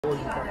斬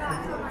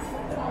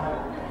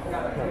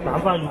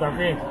翻乳鴿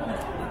先。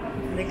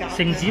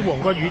聖子黃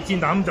骨魚煎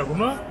蛋就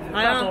咁啦。係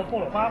啊。加個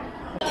菠蘿包。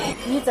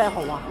呢隻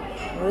蠔啊，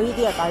我呢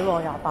啲係抵喎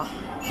，28。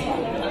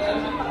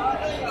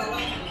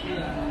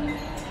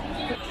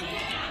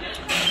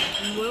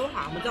唔會好鹹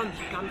啊，真係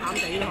淡淡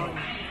地咯。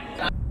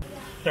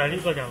就係呢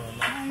個就係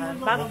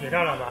嘛？冇其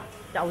他啦嘛？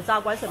油炸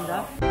鬼食唔食？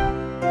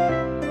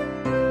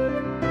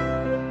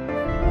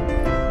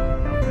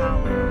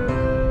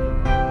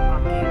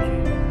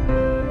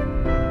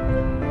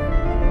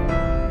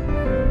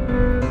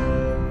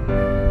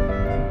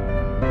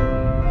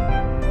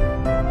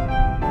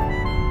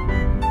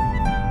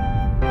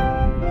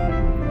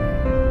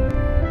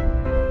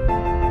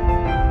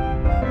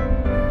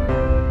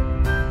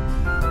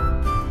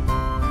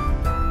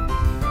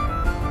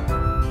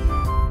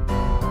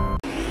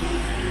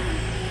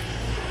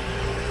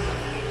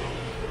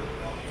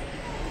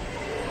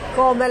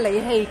嗰個咩李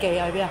希記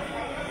喺邊啊？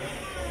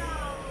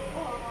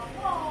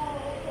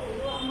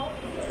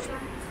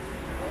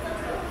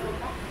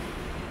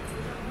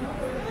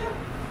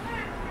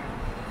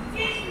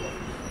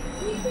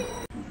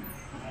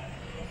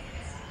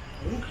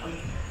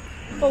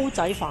煲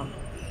仔飯。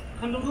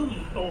近到都唔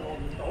到河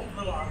唔到，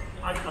佢話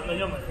太近啦，因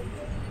為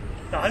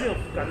就喺呢度附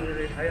近，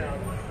你睇下。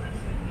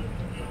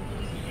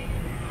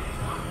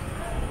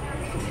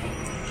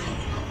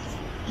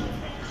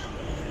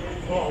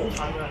哇！好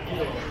近啊呢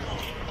度。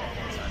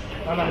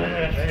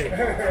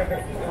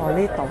哦，呢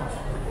度。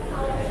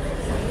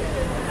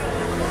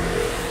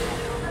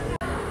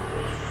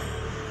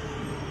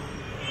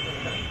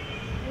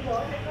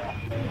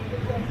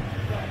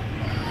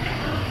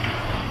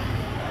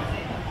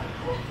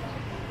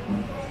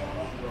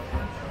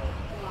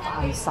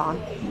大散。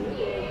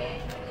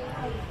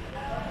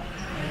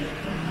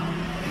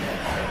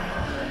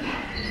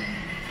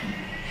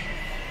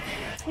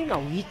啲牛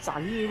耳仔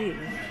呢啲。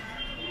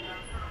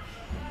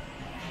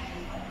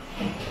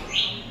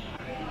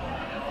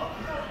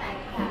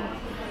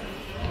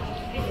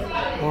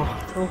哇，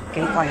都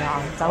幾貴下，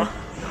走啦！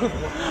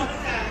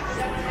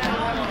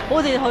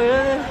好似去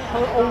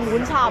澳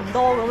門差唔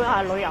多咁樣，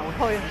係旅遊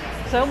區，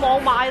上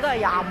網買都係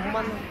25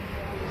蚊。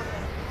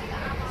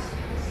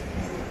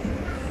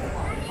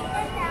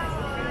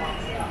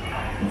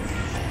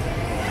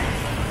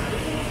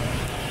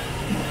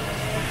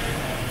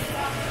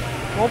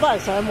我不如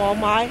上網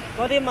買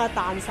嗰啲咪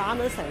蛋散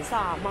都成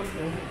30蚊嘅。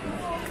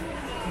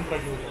咁貴要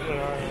咁㗎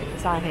啦，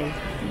嘥氣。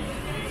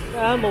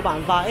冇辦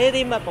法，呢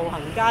啲咪步行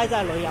街真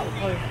係旅遊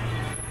區，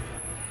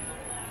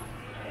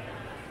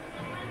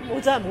我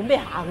真係冇咩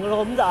行㗎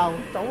咯，咁就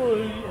走去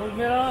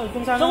咩啦？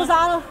中山。中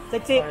山咯，直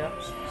接。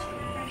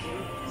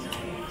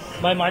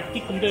唔係買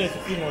啲咁多嘢食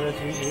啲，我有少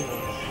少。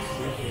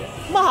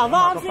咁啊行翻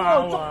啱先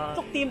嗰個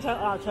粥店腸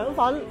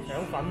粉。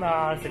腸粉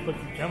啊，食個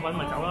腸粉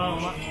咪走啦，好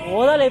嗎？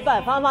我覺得你不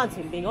如翻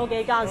前邊嗰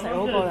幾間食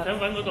好過啦。腸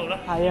粉嗰度啦。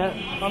係啊。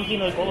啱先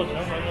去嗰個腸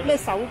粉。咩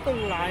手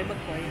工奶乜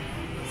鬼？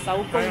手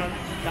工餃。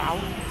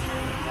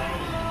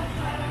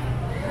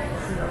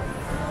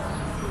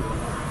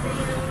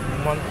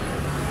5蚊。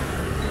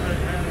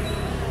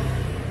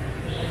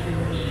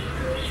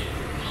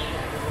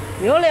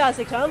如果你話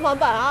食腸粉，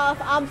不如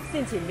啱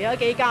先前面嗰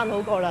幾間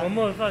好過啦。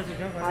咁我翻去食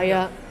腸粉。係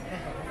啊，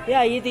因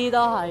為呢啲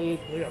都係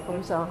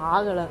咁上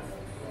下噶啦。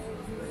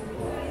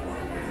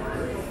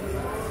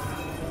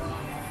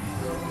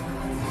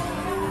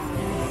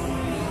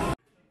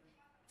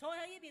坐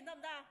喺呢邊得唔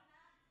得啊？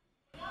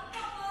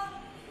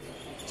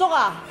粥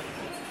啊？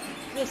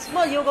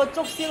乜要個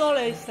粥先咯？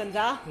你食唔食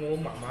啊？我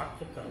麻麻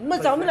粥就。咁啊，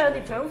就咁2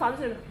碟腸粉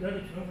算。2碟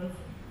腸粉。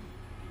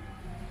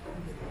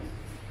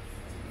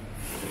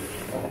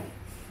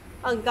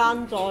一陣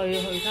間再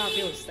去睇下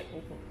邊度食好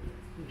過。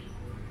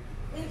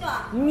呢個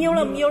啊？唔要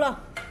啦，唔要啦。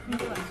邊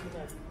個啊？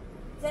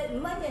隻5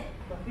蚊嘅。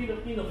邊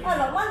度？啊，6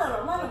蚊就6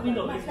蚊。邊度？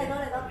嚟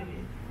到。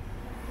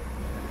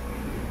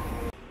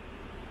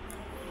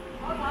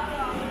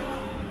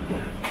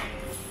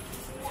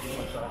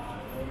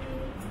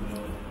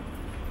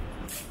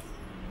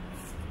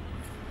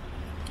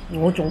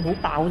我仲好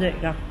飽啫，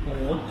而家。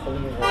我肚餓，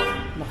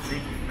你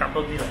夾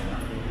多啲嚟啦。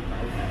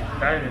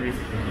梗係你食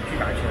豬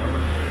大腸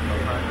留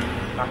翻。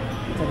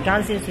陣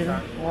間先算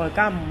啦，我而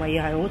家唔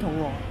係好肚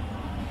餓，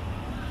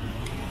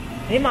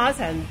起碼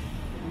成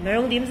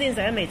2點先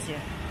食都未遲。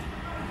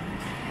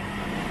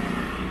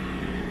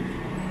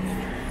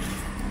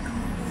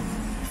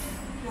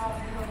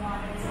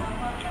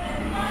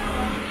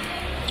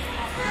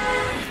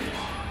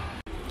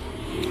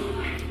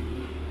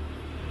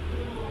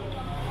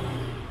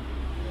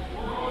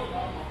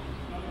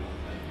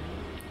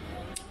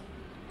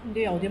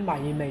啲有啲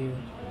米味喎。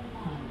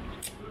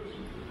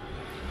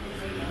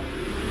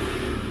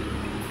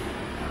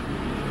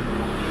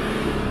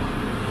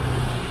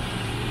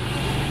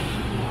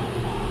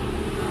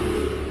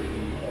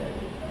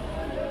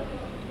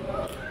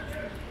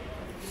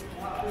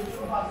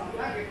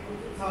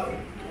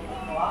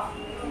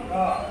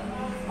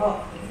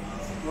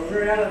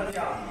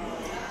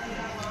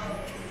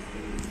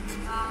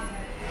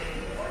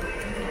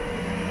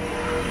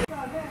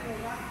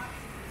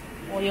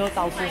我要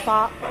豆腐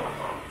花。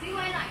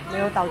你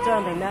要豆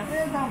漿定咩？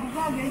豆腐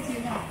花幾錢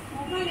啊？豆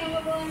花2個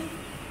半。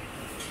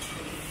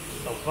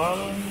豆花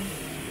咯，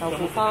豆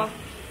腐花。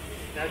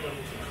嗰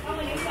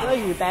啲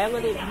魚餅嗰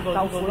啲豆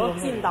腐咯，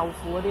煎豆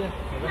腐嗰啲。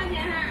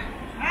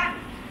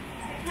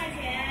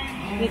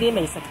呢啲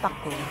未食得嘅。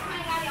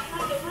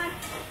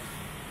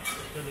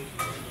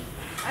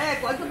哎，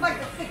廣東乜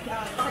識㗎？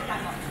識㗎。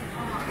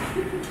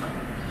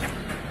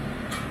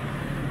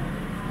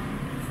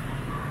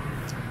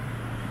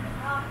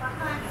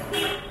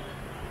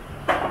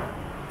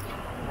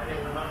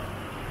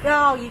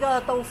要一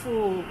个豆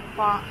腐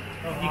花，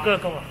一个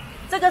够了。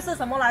这个是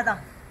什么来的？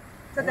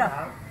这个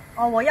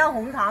哦，我要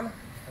红糖。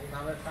红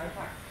糖的3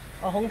块。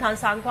哦，红糖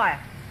3块。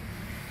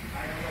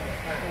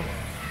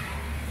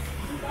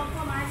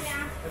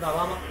有打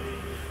包吗？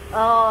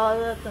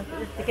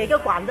给个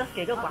管的，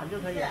给个管就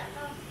可以了。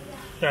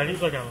对，呢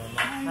個就冇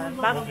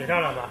其他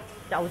啦嘛。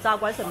油炸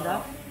鬼食唔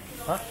得？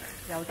嚇？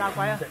油炸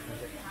鬼啊？唔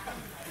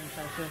使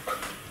算。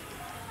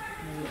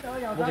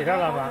冇其他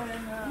啦嘛？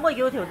咁我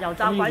要條油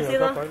炸鬼先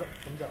啦。咁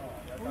就。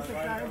好食曬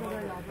呢個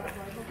油炸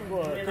鬼，不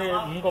過即係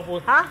5個半。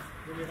嚇？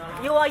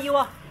要啊要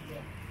啊。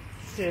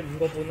即係5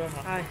個半啦嚇。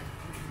係。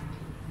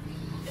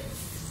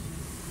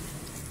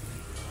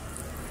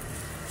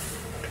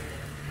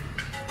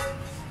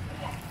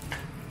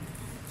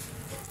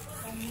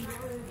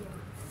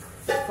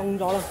凍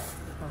咗啦。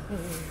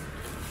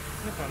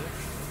一份咧。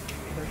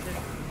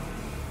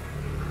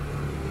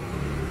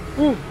嗯。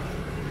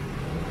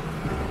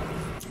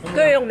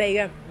薑味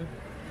嘅。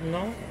嗯。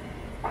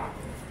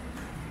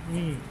嗯。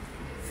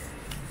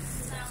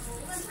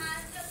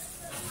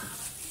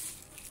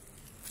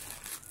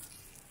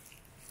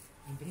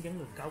唔整輪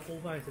餃煲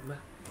翻去食咩？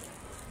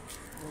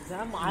而家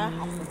買一盒，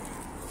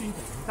專程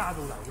加到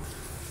嚟。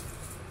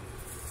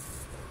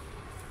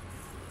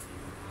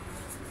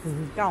而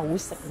家好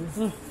食啊！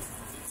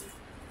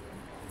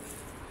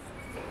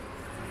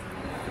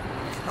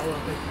夠啦，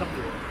佢急住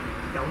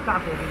又加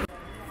過。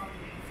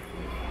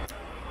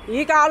而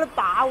家都飽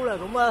啦，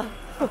咁啊，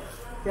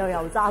又油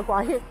炸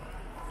鬼。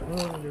你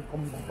咁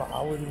飽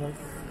嘅點解？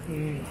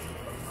嗯。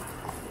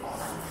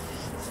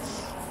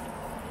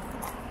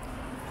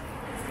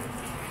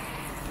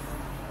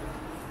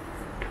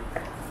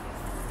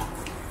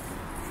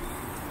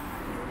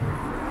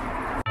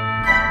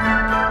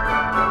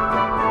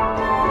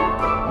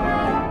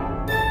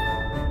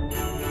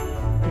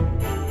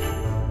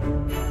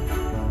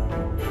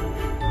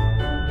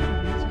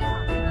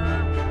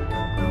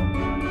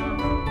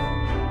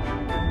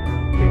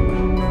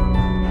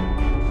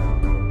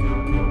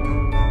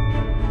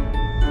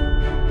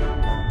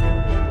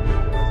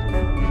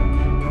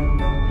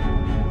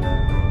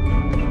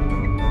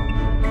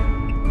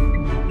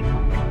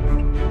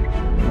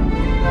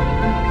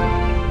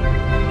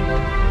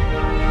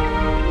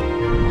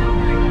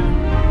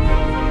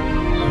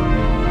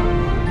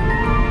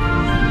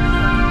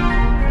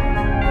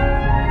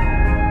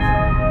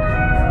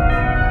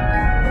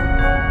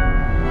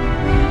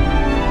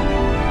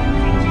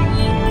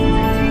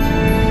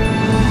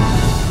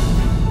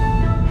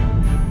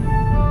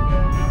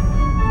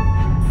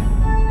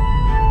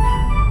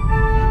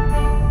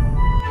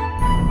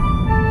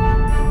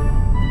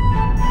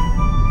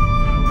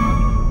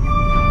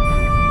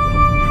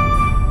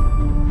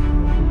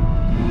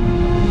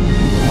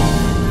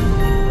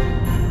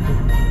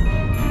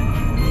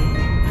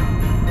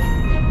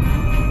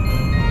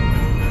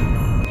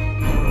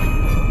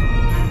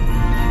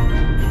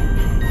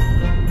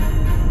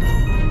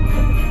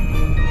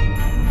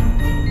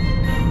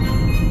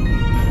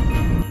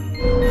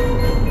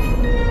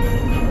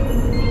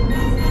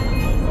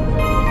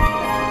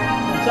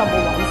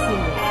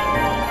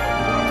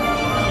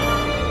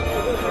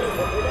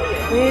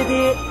呢啲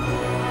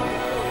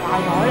大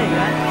台嚟嘅，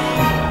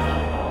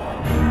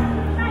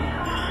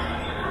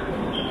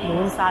滿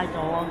晒咗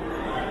啊！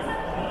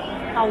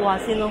兜下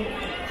先咯。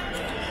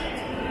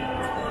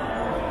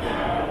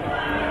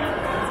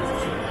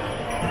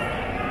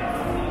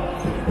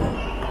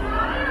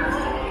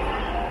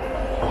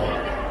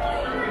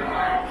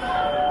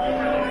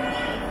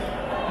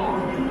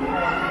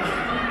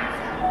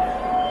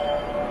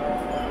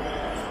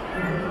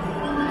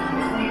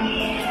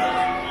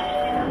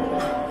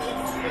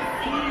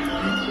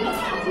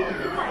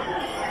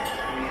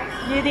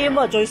呢啲咁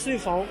啊最舒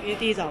服，呢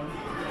啲就呢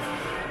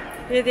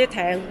啲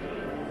艇。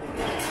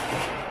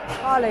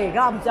啊！你而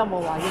家唔知有冇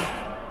位？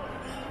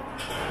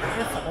啲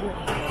房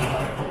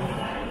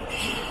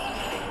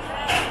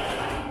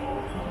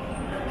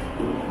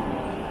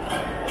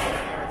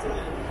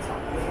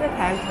啲艇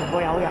全部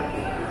有人。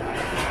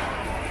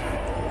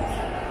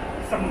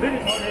唔俾你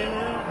坐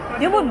你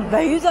點會唔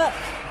俾啫？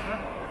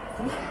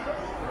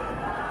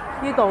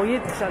呢度呢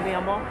上面有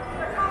冇？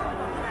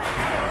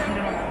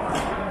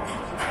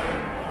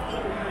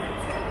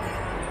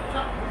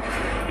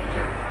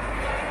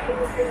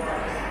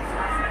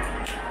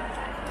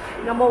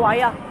有冇位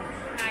啊？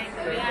排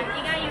隊啊！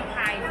依家要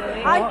排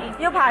隊。啊，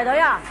要排隊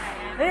啊！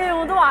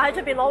我都話喺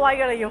出邊攞位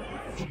嘅，你要。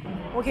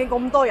我見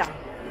咁多人。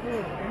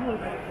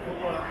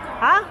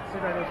嚇？四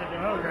大道食完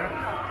喺度嘅。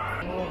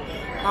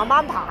慢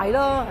慢排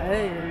咯。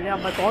唉，你又唔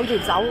係趕住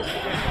走。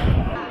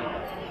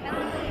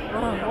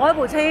我喺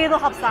部車都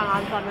瞌晒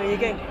眼瞓啦，已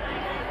經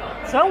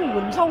想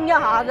緩衝一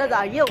下啫，就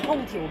係呢度空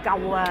調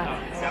夠啊。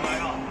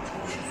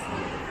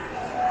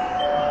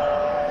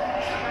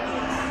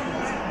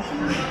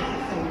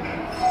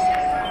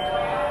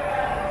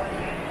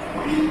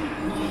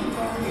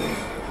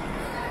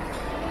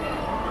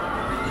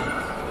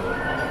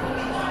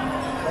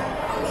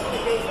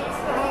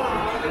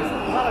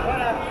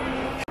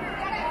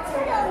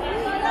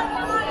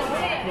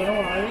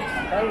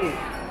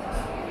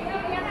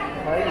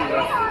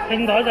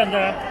拼台得唔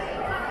得？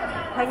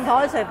拼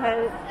台食拼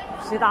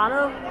是但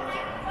啦。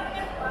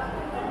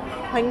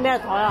拼咩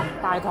台啊？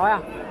大台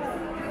啊？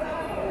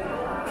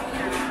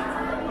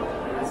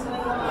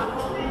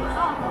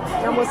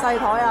有冇細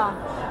台啊？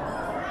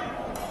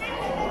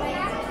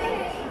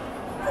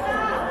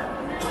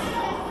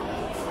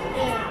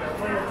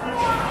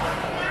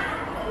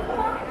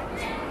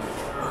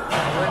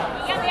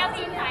要不要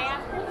拼台啊？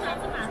拼台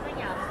是马上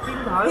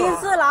有。拼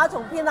是哪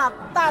種拼啊？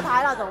大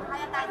台那種。係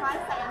啊，大台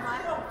細台。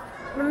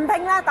唔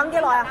拼啦，等幾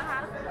耐啊？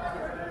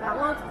等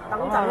咯，等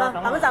陣啦，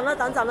等陣啦，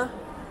等陣啦。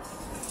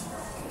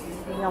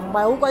又唔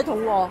係好鬼肚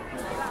餓，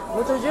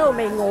我最主要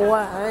未餓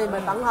啊，唉，咪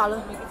等下啦。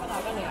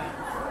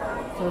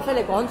除非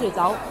你趕住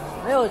走，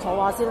喺度坐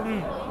下先啦。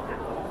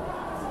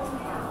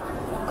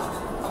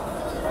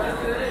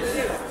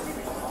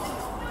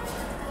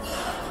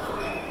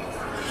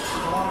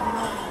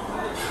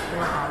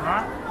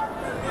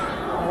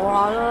坐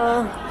下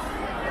啦。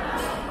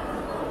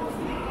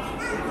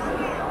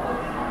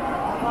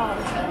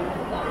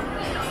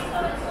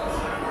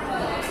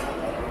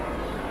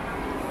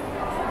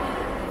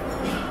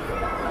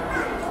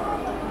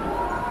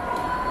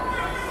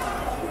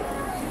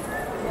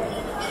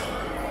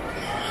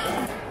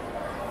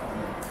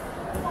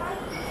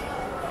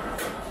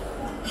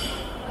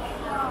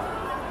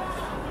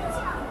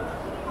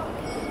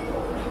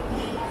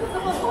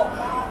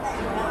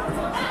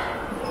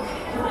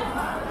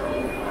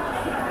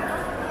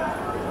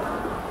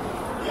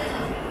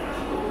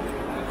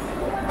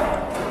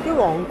啲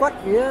黃骨魚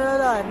咧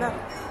都係咩？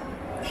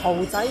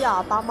蠔仔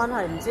28蚊，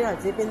係唔知係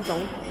指邊種？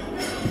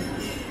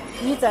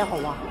呢隻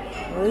蠔啊，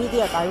呢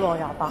啲係抵喎，28。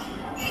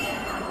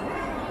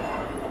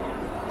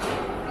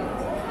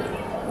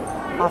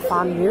白飯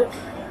魚，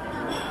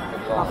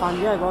白飯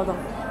魚係嗰度。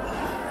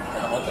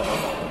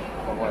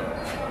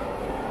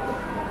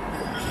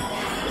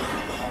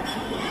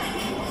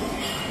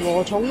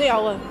禾蟲都有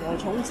嘅，禾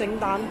蟲整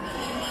蛋。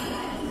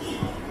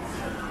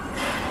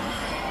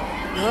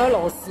我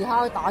螺絲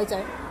蝦大隻。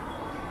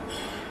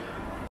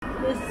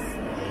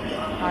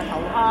大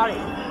頭蝦嚟，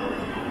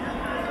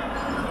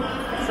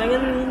整緊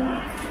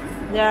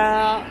隻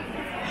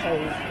蠔，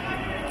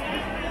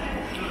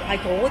係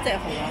嗰隻蠔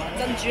啊，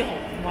珍珠蠔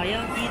唔係啊，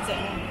呢隻啊，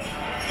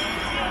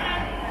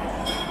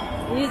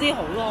呢啲蠔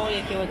都可以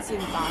叫佢煎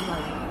蛋啊。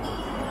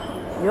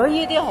如果呢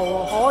啲蠔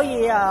可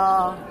以啊，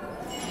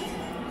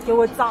叫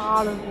佢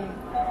炸啦。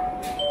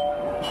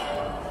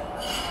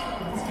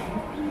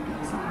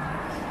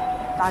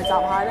大閘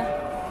蟹咧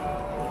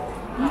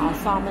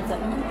，23一隻。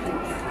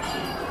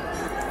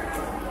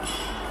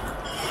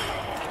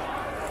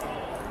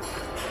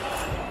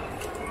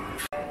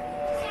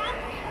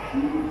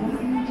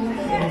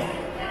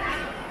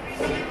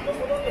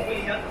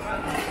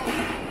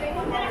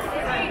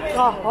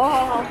哦，好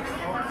好好。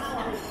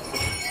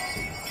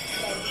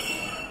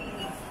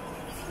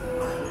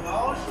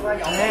唉，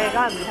梗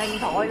係唔拼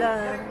台啦，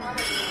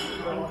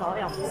拼台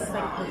又唔識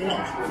嗰啲。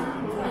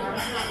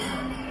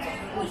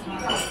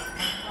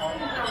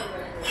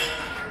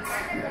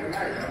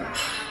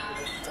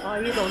啊，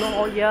呢度都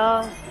可以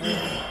啊，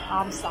啱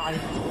晒。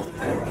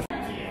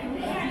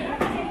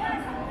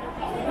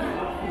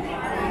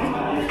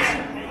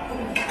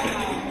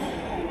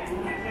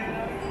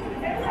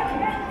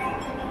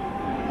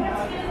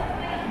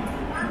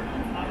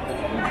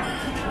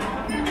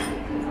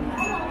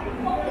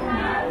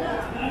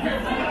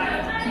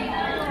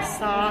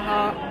沙蝦、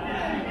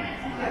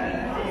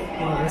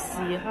羅氏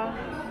蝦、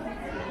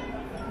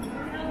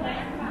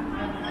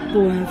半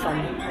份。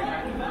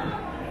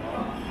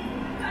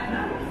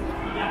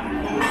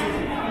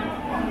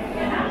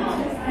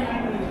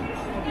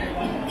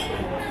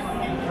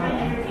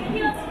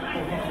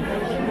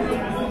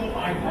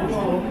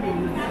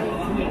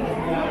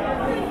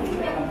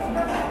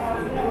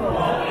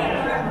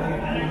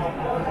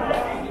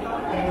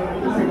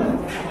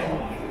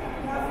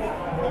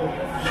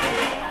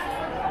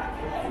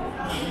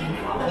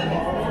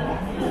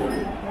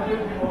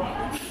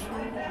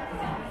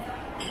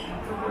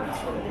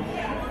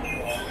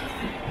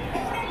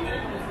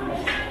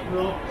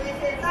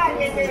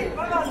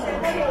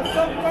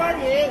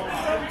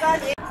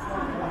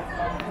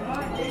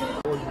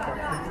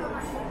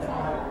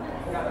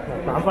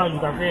蛋花魚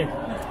蛋先，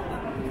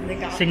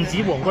聖子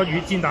黃骨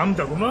魚煎蛋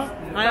就咁啦，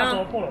加個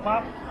菠蘿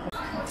包。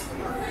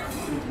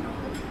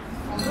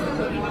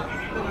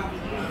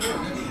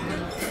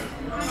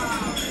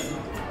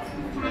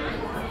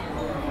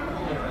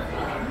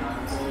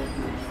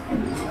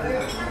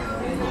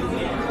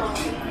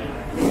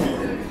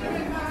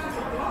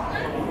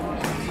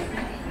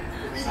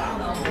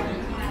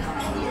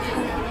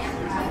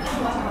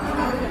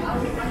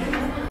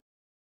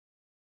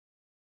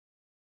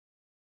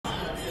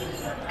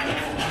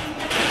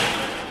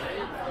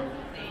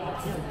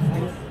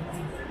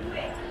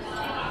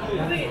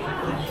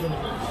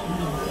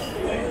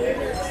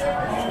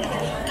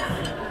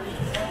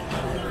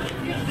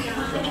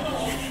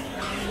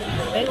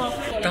俾我。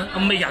咁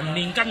咪人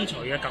面跟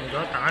隨啊，撳咗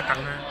等一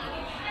等啦。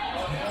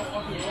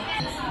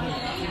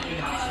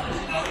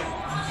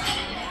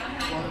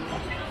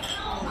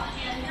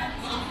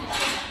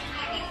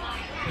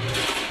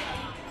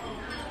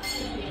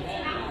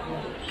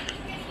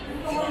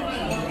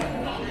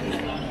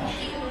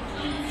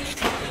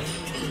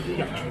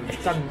人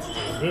真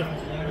齊。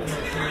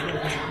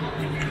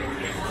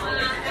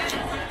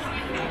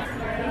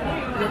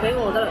你俾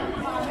我得啦。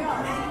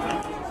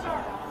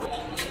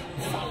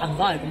飯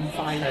翻嚟咁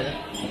快嚟啦！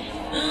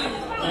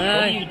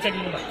唉，要蒸啊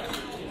嘛！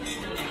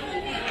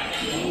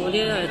嗰啲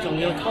係仲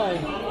要湯。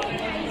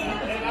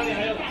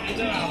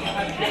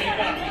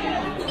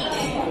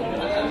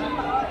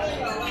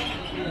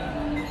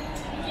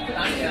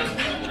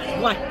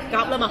喂，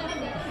夾啦嘛！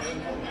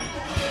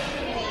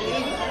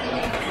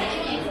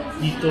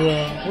熱㗎喎，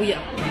好熱啊！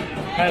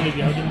睇下裏邊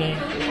有啲咩？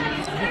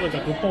呢個就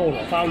叫菠蘿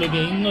包，裏邊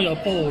應該有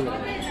菠蘿，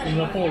點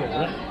解菠蘿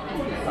咧？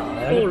嗱，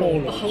有啲菠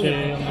蘿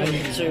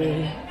醬。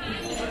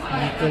熱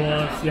㗎喎，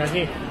試下先。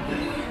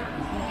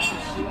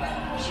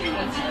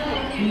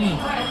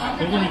好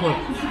中意佢。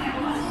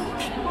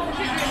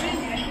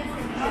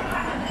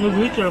佢嗰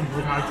啲醬唔會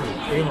太甜，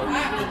幾好。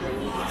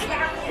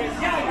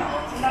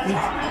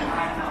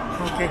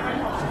OK。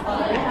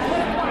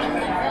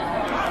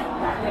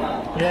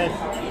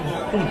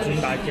都唔算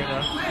大隻啊，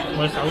我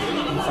手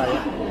咁細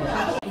啊，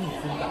都唔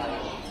算大。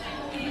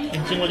唔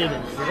似我哋平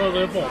時嗰啲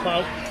菠蘿包。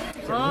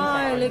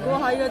唉，你估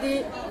喺嗰啲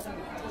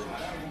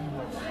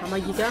係咪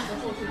熱㗎？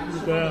熱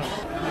㗎。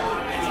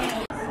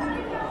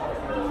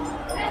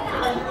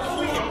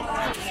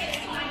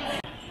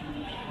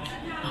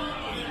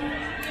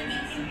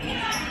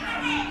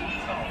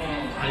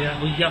係啊，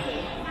好熱啊，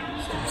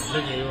成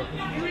日嘢喎。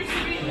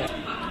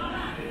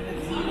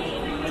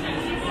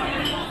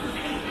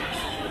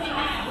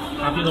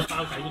下邊個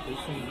包仔都幾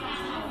鬆，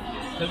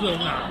有啲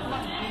好硬。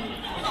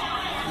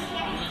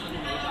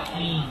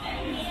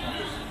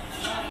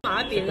埋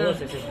一邊啊！食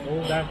唔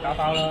到，梗係打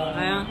包啦。係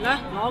啊，嚟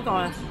攞一個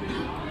啊！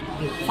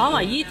反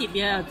為依碟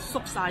嘢啊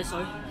縮晒水。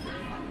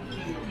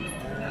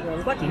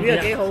黃骨魚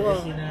啊幾好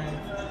喎！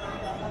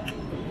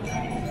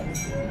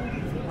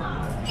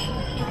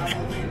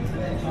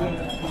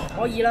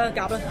可以啦，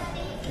夾啦。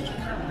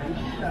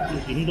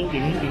影多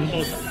陣。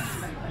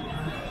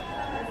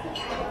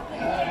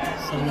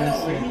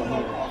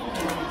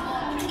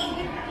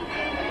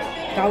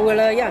夠㗎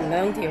啦，一人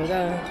2條咋，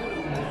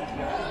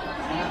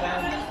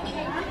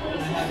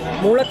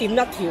冇得點1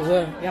條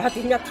啊，有得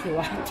點1條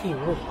啊1條。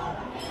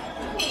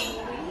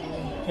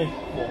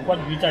黃骨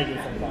魚真係要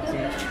送埋先。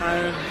係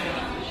啊。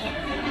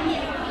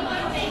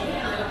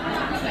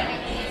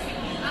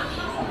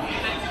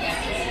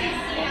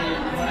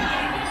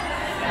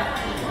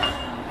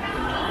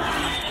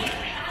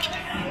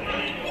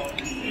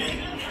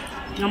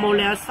有冇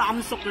你阿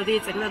三叔嗰啲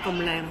整得咁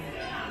靚？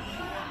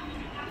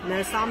你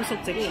阿三叔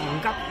整黃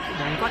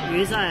骨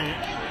魚真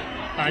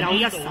係有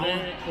一手。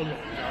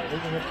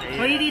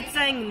佢呢啲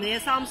蒸，你阿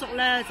三叔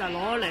咧就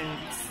攞嚟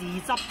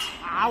豉汁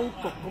炒焗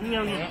咁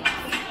樣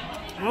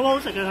嘅，好好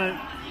食嘅佢。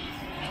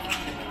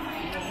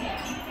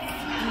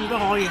都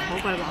可以，好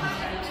貴話。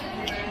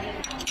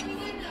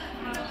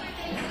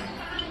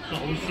好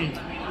鮮。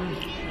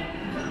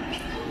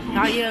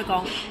睇依一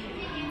個。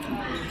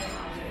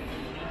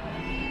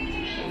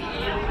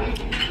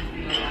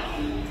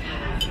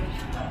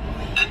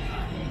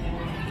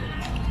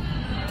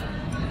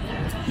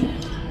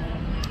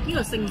呢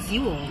個聖子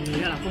王嚟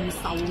嘅嗱，咁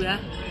瘦嘅。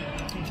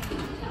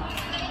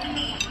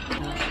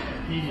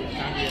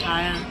係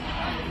啊，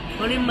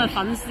嗰啲咁嘅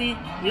粉絲，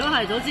如果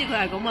係早知佢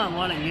係咁啊，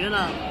我寧願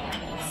啊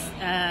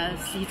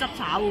豉汁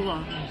炒嗰個。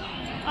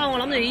啊，我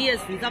諗住呢隻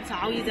豉汁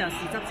炒，呢隻係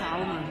豉汁炒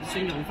啊嘛，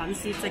蒜蓉粉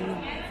絲蒸。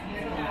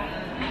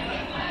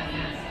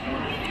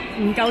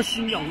唔夠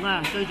蒜蓉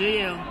啊，最主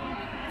要。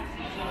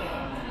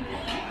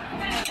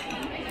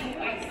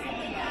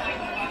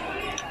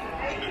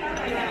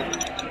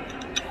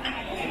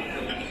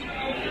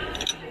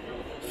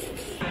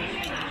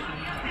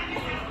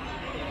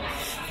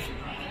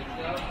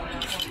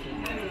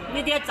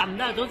呢啲一陣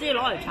都係早知攞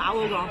嚟炒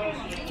嗰個，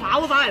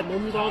炒反而冇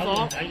咁過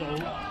火。睇到。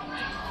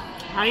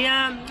係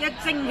啊，一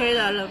蒸佢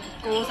就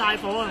過晒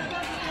火啊！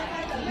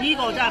呢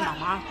個真係麻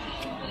麻，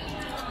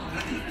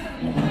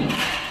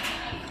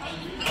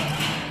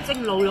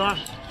蒸老咗啊！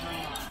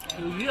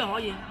條魚啊可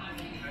以。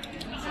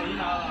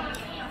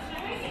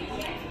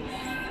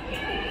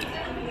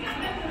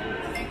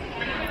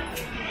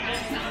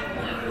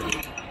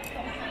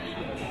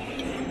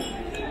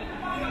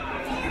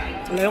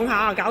2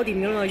下就搞掂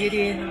㗎嘛，呢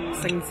啲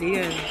聖子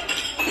嘅，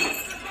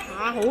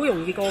好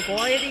容易過火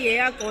啊！呢啲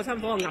嘢一過親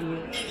火就韌。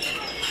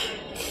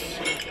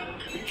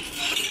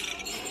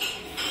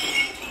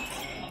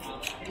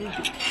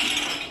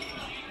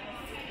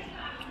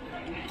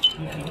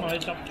點開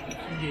汁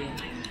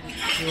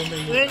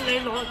你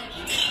攞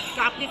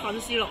夾啲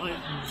粉絲落去。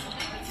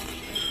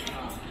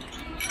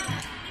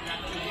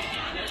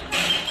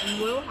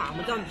會好鹹啊，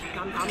真係淡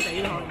淡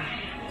地咯。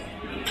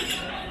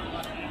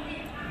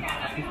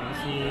啲粉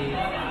絲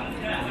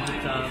咁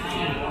汁。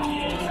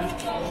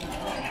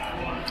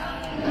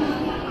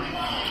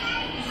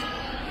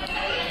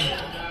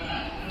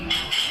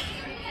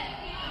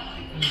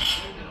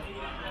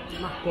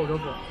過咗噃。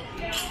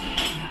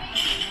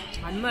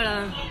係咩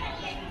啦？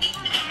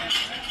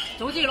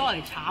總之攞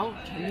嚟炒，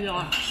斷咗，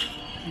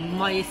唔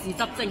係豉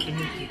汁蒸。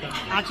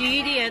下次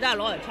呢啲嘢都係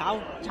攞嚟炒，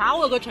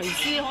炒啊個廚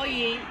師可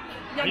以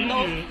因到，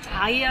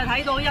係啊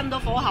睇到因到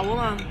火候啊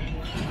嘛。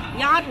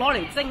一攞嚟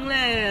蒸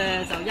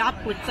咧，就一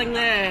撥蒸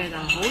咧，就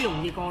好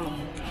容易過籠。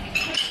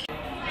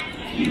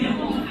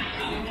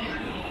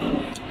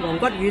黃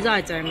骨魚真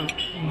係正啊！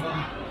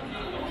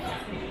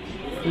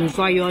唔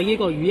貴喎，呢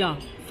個魚啊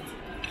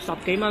，10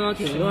幾蚊一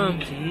條啊嘛。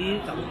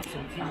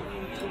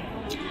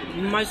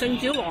唔係聖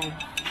子王，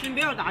算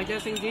比較大隻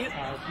聖子。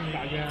算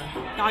大隻。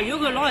但係如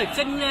果佢攞嚟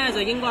蒸咧，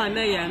就應該係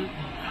咩嘢？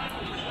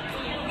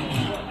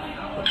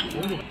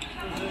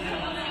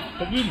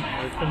嗰啲唔係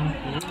聖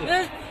子嘅。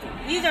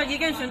呢隻已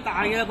經算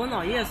大嘅啦，本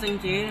來呢隻聖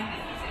子。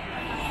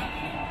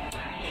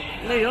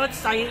你如果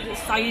細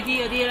啲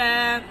嗰啲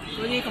咧，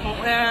嗰啲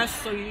殼咧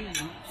碎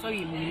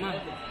鹽鹽啊，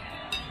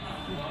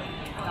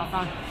夾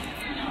翻。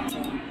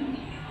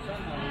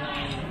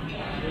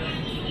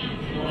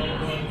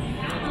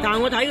但係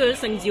我睇佢啲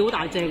聖子好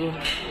大隻喎，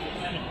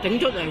整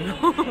出嚟，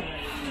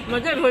咪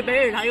即係佢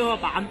俾你睇嗰個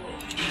版。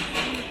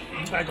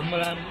點解咁嘅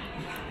咧？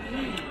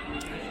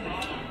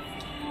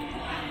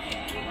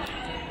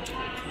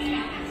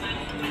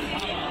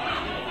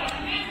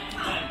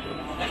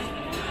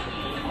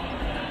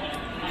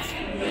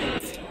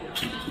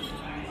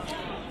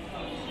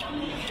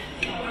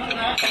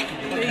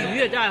你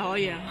魚啊真係可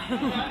以啊！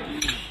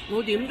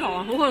冇點錯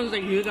啊，好可能食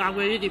乳鴿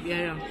嘅呢碟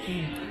嘢啊！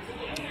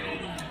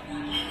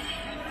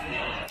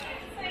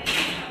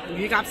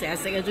乳鴿成日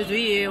食啊，最主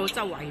要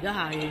周圍都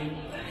係。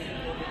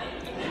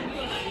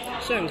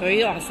雖然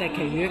佢話石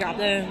岐乳鴿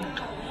咧，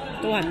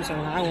都係唔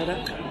上下，我覺得。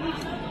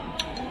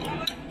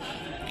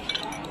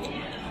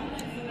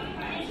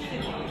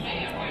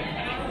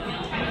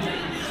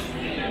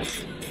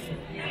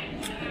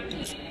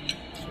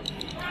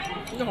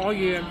都可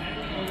以啊！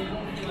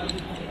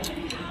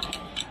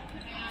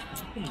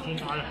都唔算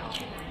太啦。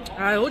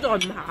係，好在唔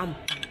鹹。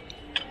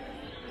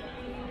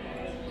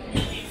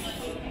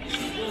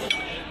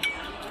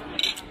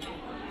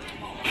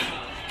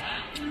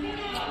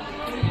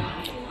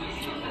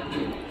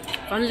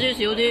粉絲少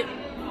啲，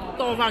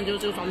多翻少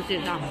少粉絲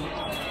就差唔多。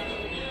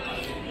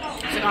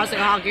食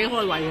下幾開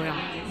胃喎又。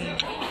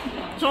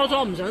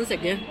初唔想食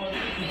嘅，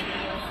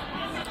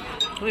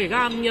佢而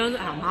家咁樣鹹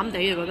鹹地，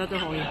覺得都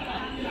可以。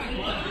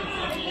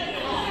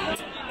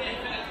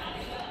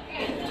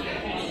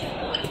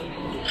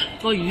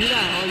個魚真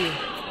係可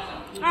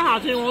以，下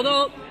次我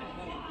都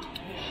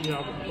試下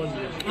黃骨魚。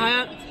係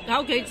啊，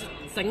喺屋企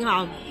整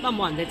下，不過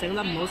冇人哋整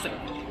得唔好食。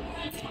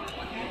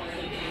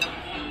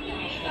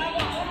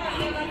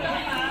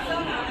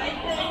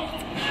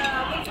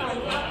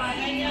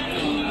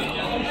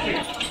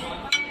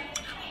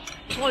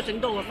可以整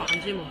多個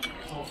飯先喎。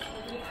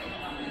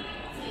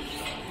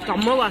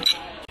咁啊喂！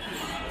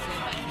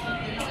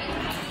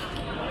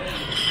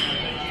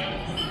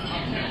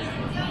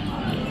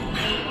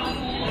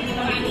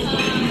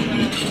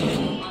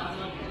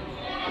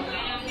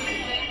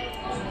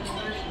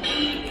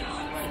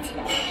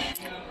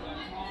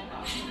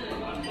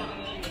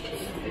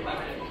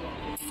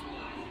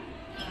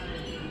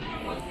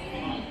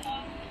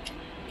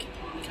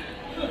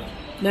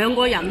兩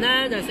個人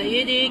咧就食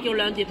呢啲叫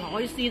兩碟海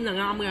鮮就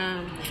啱㗎。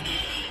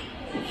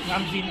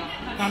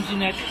啱先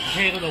咧停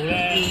車嗰度咧，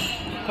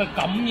佢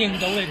感應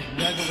到你停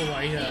咗喺嗰個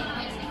位啊。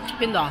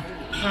邊度啊？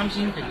啱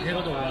先停車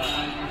嗰度啊。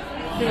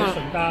邊個？順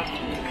德，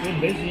你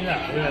唔俾錢啊？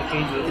佢就記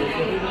住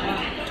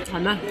你。係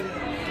咩？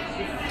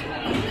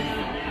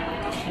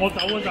我走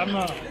嗰陣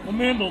啊，我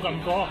咩都冇撳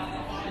過，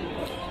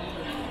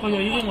佢就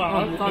已經話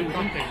我已經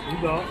停好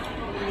咗，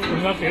仲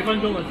有幾分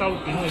鐘就收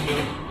錢嘅要。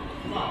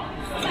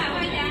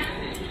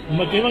唔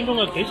係幾分鐘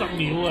啊，幾十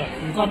秒啊，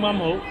啱啱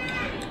好。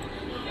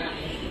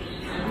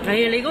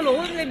係你個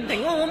路你唔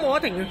停我冇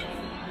得停啊，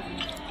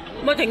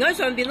咪停喺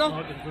上邊咯。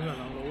我停上人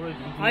行路咧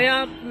點知？係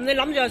啊，你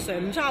諗住係常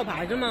唔抄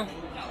牌啫嘛。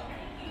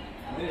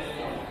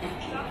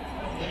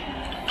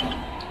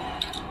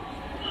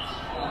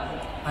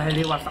係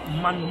你話15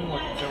蚊咁，我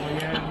停上去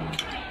啫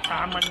，3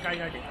蚊雞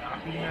啊，定下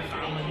邊啊3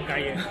蚊雞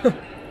啊。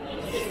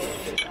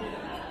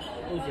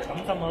到時抌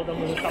心口抌到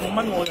15蚊，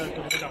我就仲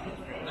就唔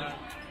平啦。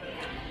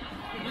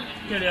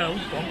即係你又好似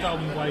廣州咁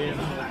貴啊，咁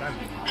我梗係唔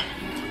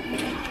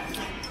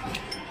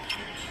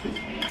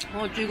嗰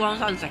個珠江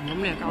新城咁，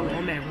你就夠攞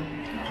命咯。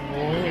我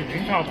整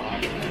抄牌，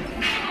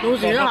到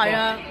時都係啊，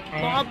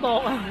搏一搏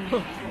啊。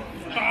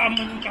3蚊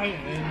雞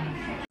嚟。